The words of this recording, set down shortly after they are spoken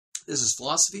This is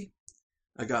philosophy.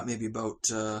 I got maybe about,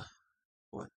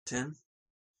 10?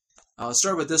 I'll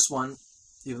start with this one,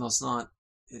 even though it's not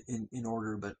in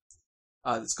order, but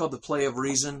it's called The Play of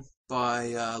Reason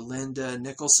by Linda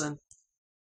Nicholson.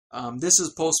 This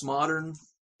is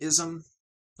postmodernism,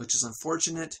 which is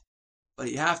unfortunate,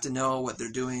 but you have to know what they're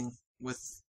doing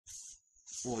with,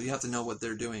 well, you have to know what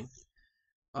they're doing.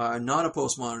 Not a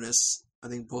postmodernist. I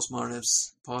think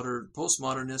postmodernist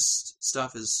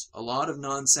stuff is a lot of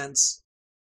nonsense.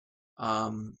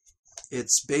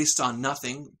 It's based on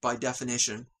nothing by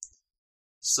definition.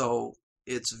 So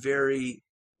it's very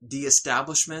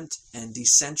de-establishment and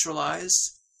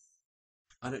decentralized.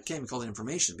 I can't even call it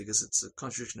information because it's a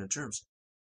contradiction in terms.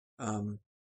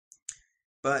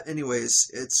 But anyways,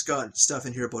 it's got stuff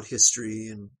in here about history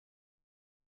and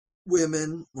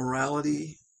women,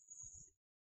 morality,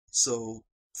 so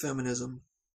feminism,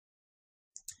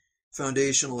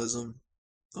 foundationalism,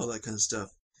 all that kind of stuff.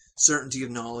 Certainty of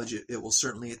knowledge, it will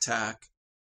certainly attack,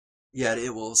 yet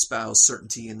it will espouse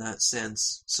certainty in that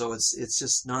sense. So it's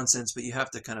just nonsense, but you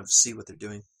have to kind of see what they're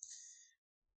doing.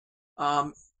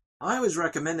 I was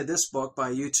recommended this book by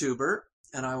a YouTuber,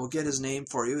 and I will get his name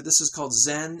for you. This is called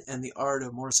Zen and the Art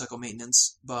of Motorcycle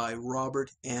Maintenance by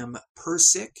Robert M.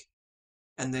 Pirsig.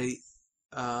 And the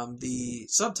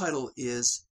subtitle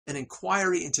is An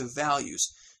Inquiry into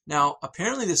Values. Now,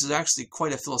 apparently this is actually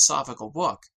quite a philosophical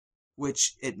book,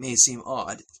 which it may seem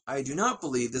odd. I do not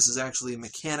believe this is actually a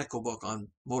mechanical book on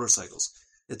motorcycles.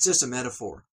 It's just a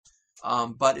metaphor.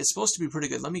 But it's supposed to be pretty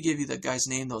good. Let me give you the guy's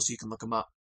name, though, so you can look him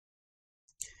up.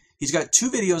 He's got 2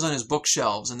 videos on his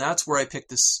bookshelves, and that's where I picked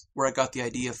this, where I got the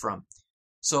idea from.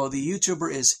 So the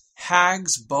YouTuber is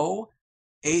Hagsbo,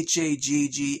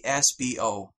 Haggsbo.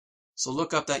 So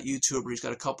look up that YouTuber. He's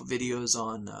got a couple videos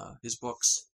on his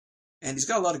books, and he's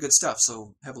got a lot of good stuff.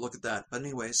 So have a look at that. But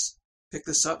anyways, pick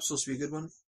this up. It's supposed to be a good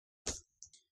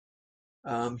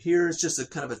one. Here's just a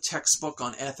kind of a textbook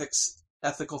on ethics,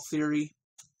 ethical theory,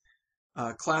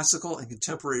 classical and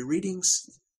contemporary readings,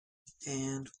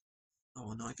 and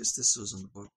oh no, I guess this was in the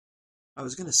book. I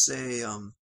was gonna say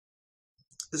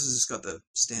this has just got the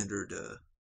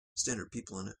standard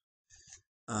people in it.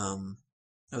 I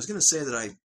was gonna say that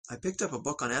I picked up a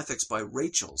book on ethics by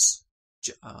Rachel's,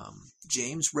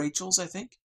 James Rachel's, I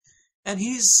think, and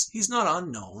he's not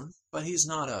unknown, but he's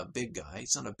not a big guy.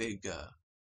 He's not a big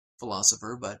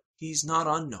philosopher, but he's not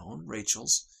unknown,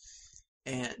 Rachel's,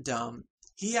 and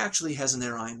he actually has an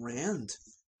Ayn Rand,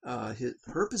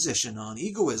 her position on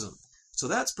egoism. So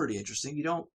that's pretty interesting. You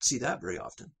don't see that very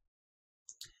often.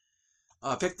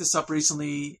 I picked this up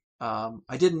recently.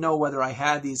 I didn't know whether I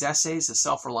had these essays, the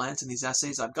Self-reliance, and these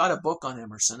essays. I've got a book on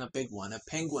Emerson, a big one, a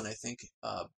Penguin, I think,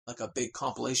 like a big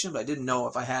compilation, but I didn't know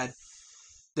if I had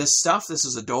this stuff. This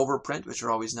is a Dover print, which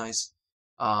are always nice.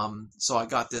 So I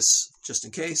got this just in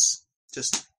case,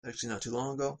 just actually not too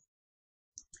long ago.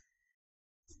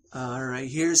 All right,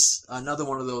 here's another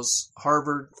one of those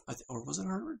Harvard, or was it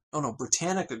Harvard? Oh no,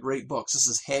 Britannica great books. This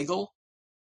is Hegel.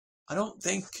 I don't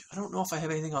know if I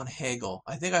have anything on Hegel.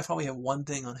 I think I probably have one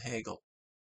thing on Hegel.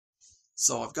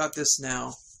 So I've got this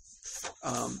now.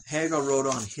 Hegel wrote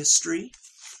on history.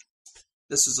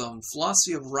 This is on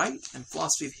philosophy of right and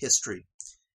philosophy of history.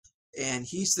 And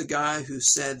he's the guy who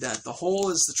said that the whole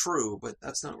is the true, but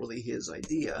that's not really his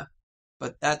idea.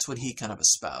 But that's what he kind of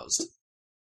espoused.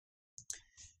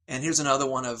 And here's another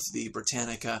one of the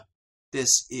Britannica.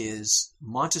 This is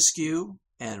Montesquieu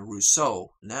and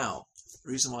Rousseau. Now,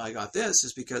 the reason why I got this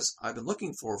is because I've been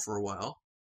looking for a while.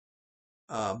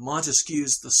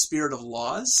 Montesquieu's The Spirit of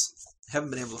Laws. Haven't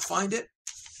been able to find it.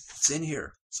 It's in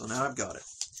here. So now I've got it.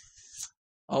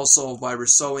 Also by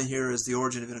Rousseau in here is The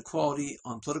Origin of Inequality,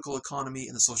 on Political Economy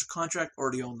and the Social Contract.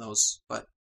 Already own those. But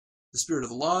The Spirit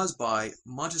of the Laws by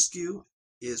Montesquieu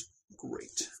is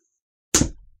great.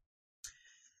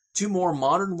 2 more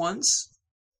modern ones.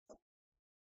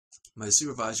 My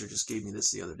supervisor just gave me this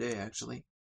the other day, actually.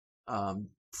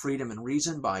 Freedom and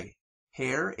Reason by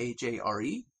Hare,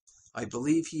 H-A-R-E. I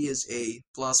believe he is a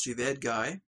philosophy of ed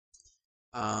guy.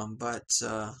 But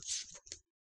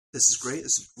this is great.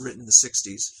 This is written in the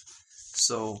 60s.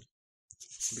 So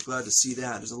I'll be glad to see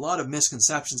that. There's a lot of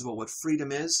misconceptions about what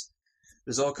freedom is.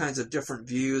 There's all kinds of different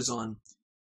views on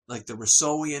like the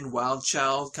Rousseauian wild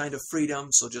child kind of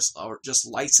freedom. So just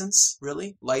license,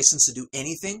 really. License to do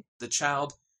anything. The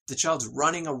child's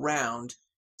running around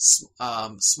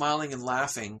smiling and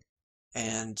laughing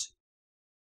and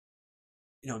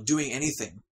doing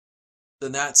anything.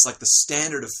 Then that's like the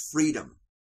standard of freedom.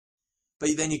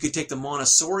 But then you could take the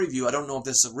Montessori view. I don't know if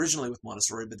this is originally with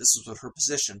Montessori, but this was her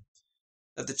position.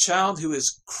 That the child who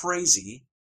is crazy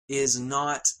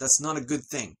that's not a good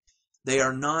thing. They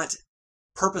are not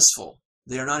purposeful.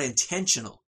 They are not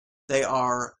intentional. They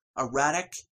are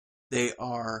erratic. They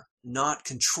are not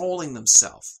controlling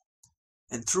themselves.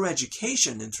 And through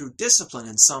education and through discipline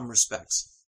in some respects,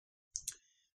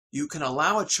 you can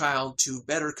allow a child to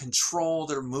better control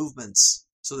their movements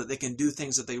so that they can do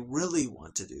things that they really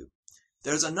want to do.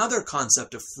 There's another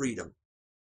concept of freedom.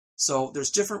 So there's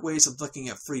different ways of looking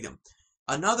at freedom.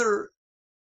 Another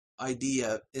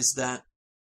idea is that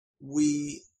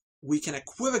we can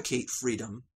equivocate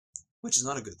freedom, which is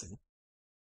not a good thing,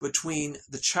 between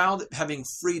the child having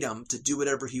freedom to do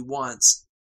whatever he wants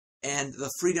and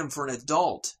the freedom for an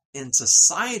adult in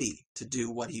society to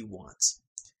do what he wants.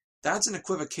 That's an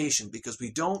equivocation because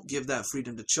we don't give that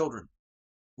freedom to children.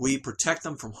 We protect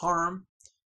them from harm.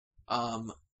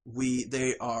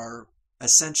 They are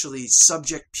essentially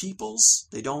subject peoples.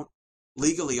 They don't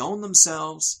legally own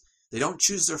themselves. They don't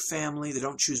choose their family. They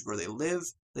don't choose where they live.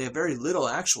 They have very little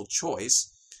actual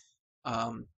choice.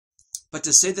 But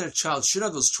to say that a child should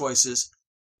have those choices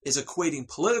is equating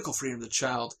political freedom to the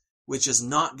child, which is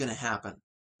not going to happen.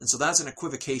 And so that's an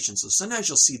equivocation. So sometimes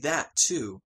you'll see that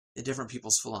too in different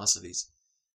people's philosophies.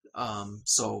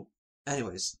 So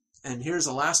anyways, and here's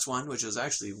the last one, which is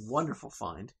actually a wonderful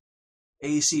find.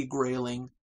 A.C.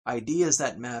 Grayling, Ideas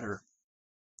That Matter,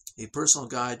 a personal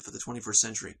guide for the 21st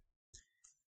century.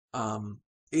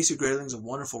 A.C. Grayling is a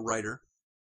wonderful writer.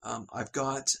 I've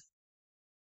got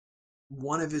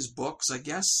one of his books, I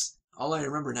guess. All I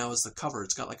remember now is the cover.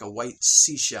 It's got like a white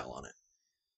seashell on it.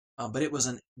 But it was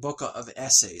a book of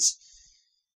essays.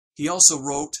 He also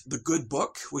wrote The Good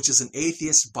Book, which is an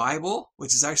atheist Bible,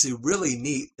 which is actually really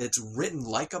neat. It's written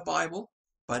like a Bible,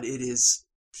 but it is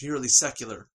purely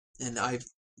secular. And I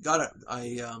took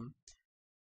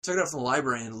it out from the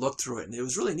library and looked through it, and it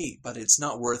was really neat, but it's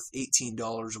not worth $18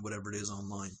 or whatever it is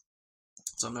online.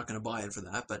 So I'm not going to buy it for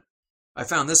that, but I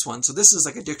found this one. So this is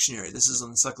like a dictionary. This is an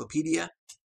encyclopedia,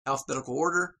 alphabetical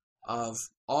order of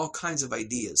all kinds of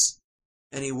ideas.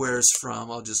 Anywheres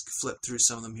from, I'll just flip through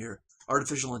some of them here,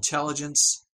 artificial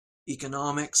intelligence,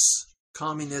 economics,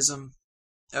 communism,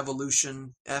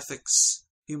 evolution, ethics,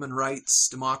 human rights,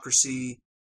 democracy,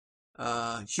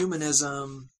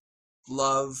 humanism,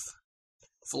 love,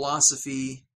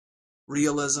 philosophy,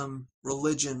 realism,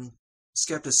 religion,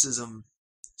 skepticism,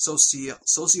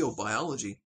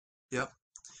 sociobiology, yep,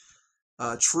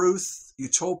 truth,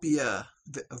 utopia,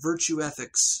 virtue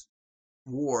ethics,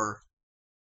 war,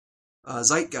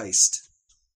 zeitgeist.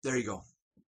 There you go.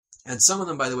 And some of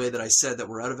them, by the way, that I said that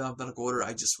were out of alphabetical order,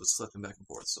 I just was flipping back and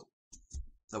forth, so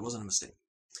that wasn't a mistake.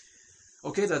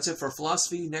 Okay, that's it for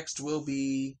philosophy. Next will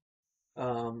be,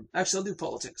 actually, I'll do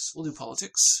politics. We'll do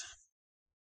politics.